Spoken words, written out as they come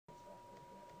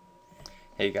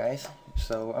Hey guys,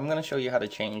 so I'm going to show you how to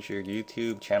change your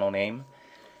YouTube channel name.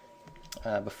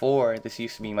 Before, this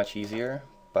used to be much easier,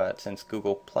 but since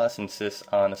Google Plus insists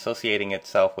on associating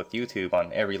itself with YouTube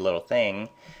on every little thing,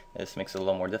 this makes it a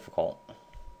little more difficult.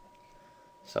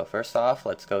 So first off,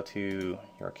 let's go to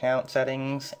your account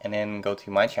settings and then go to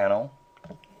My Channel.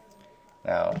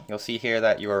 Now, you'll see here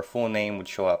that your full name would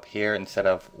show up here instead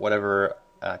of whatever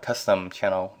custom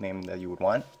channel name that you would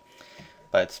want.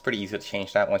 But it's pretty easy to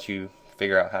change that once you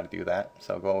figure out how to do that.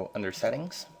 So go under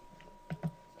Settings,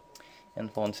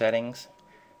 Info and Settings.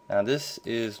 Now this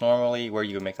is normally where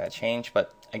you would make that change,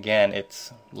 but again,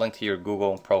 it's linked to your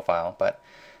Google profile. But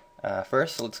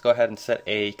first, let's go ahead and set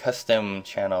a custom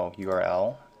channel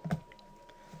URL.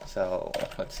 So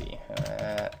let's see,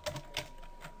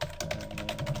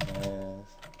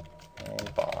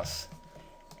 boss.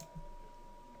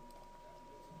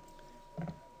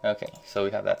 Okay, so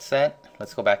we have that set.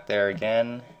 Let's go back there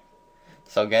again.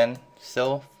 So again,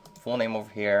 still full name over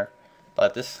here,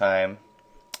 but this time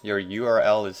your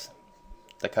URL is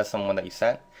the custom one that you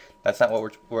set. That's not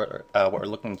what we're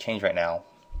looking to change right now.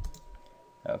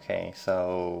 Okay,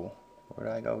 so where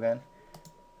do I go again?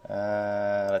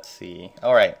 Let's see.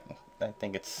 All right, I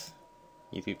think it's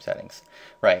YouTube settings.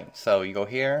 Right. So you go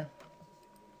here,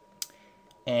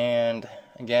 and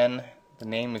again, the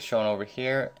name is shown over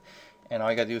here. And all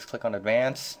you gotta do is click on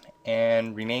Advanced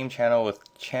and rename channel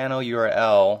with channel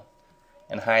URL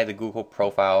and hide the Google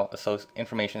profile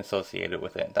information associated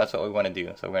with it. That's what we want to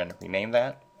do. So we're gonna rename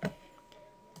that.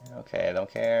 Okay, I don't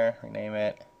care. Rename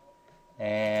it.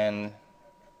 And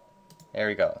there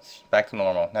we go. It's back to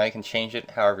normal. Now you can change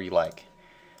it however you like.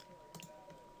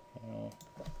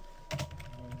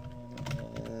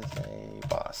 Is a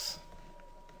boss.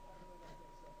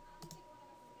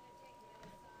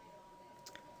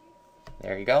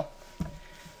 There you go.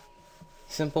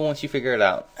 Simple once you figure it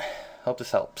out. Hope this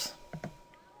helps.